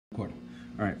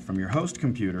All right, from your host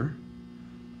computer,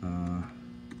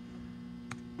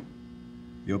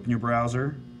 you open your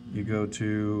browser, you go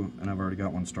to, and I've already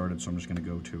got one started, so I'm just going to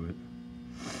go to it.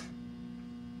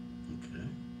 Okay.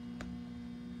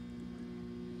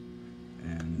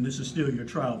 And this is still your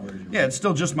trial version? Yeah, it's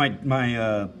still just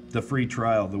the free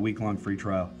trial, the week-long free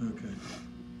trial. Okay.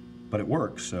 But it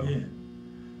works, so. Yeah.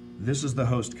 This is the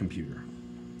host computer.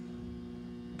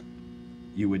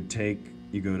 You would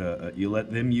you let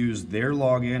them use their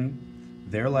login,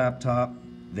 their laptop,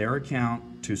 their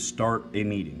account to start a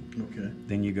meeting. Okay.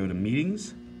 Then you go to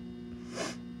meetings,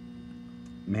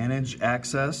 manage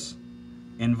access,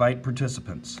 invite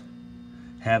participants.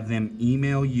 Have them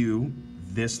email you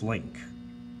this link,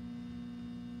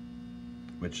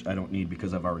 which I don't need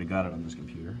because I've already got it on this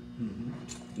computer. Mm-hmm.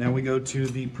 Now we go to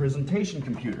the presentation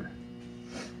computer.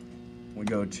 We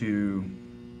go to,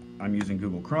 I'm using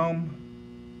Google Chrome.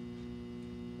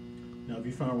 Now, have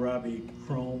you found, Robbie,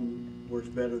 Chrome works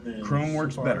better than Chrome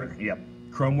works Safari? better, yep.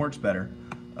 Chrome works better.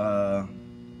 I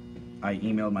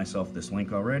emailed myself this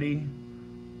link already,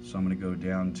 so I'm going to go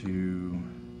down to,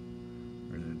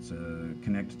 where it's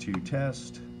connect to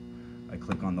test. I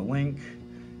click on the link.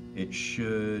 It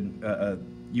should,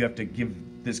 you have to give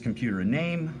this computer a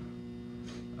name.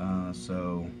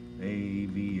 So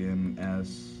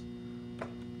AVMS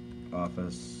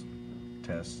Office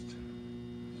Test.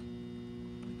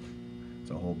 It's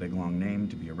a whole big long name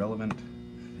to be irrelevant.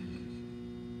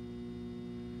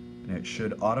 And it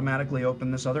should automatically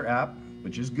open this other app,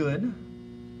 which is good.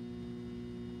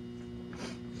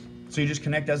 So you just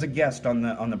connect as a guest on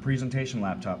the presentation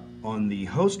laptop. On the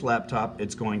host laptop,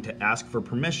 it's going to ask for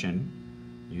permission.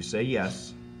 You say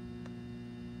yes.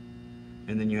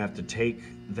 And then you have to take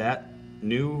that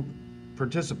new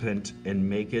participant and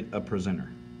make it a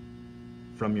presenter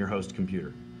from your host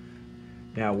computer.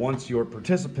 Now, once your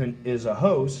participant is a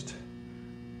host,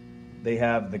 they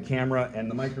have the camera and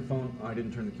the microphone. Oh, I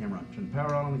didn't turn the camera on. Turn the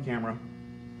power on the camera.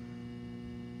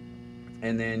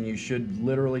 And then you should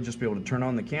literally just be able to turn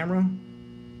on the camera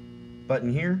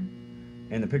button here,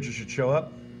 and the picture should show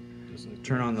up.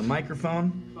 Turn on the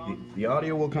microphone. The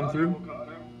audio will come through.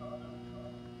 My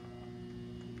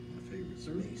favorite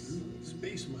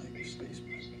space mic.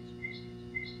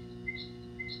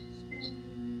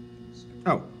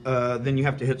 Oh, then you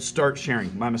have to hit start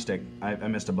sharing. My mistake. I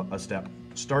missed a step.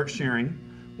 Start sharing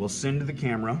will send the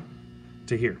camera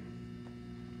to here.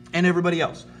 And everybody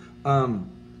else.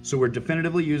 So we're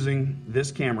definitively using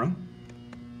this camera.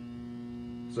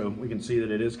 So we can see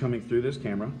that it is coming through this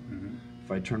camera. Mm-hmm.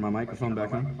 If I turn my microphone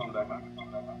back on.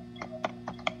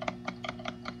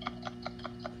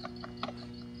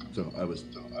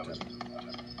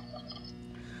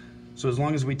 So as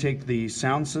long as we take the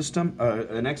sound system,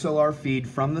 an XLR feed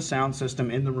from the sound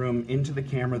system in the room into the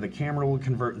camera will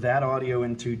convert that audio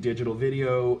into digital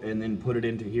video and then put it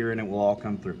into here, and it will all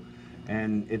come through.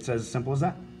 And it's as simple as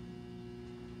that.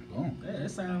 Boom. Yeah,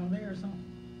 that sound there or something.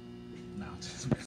 No, just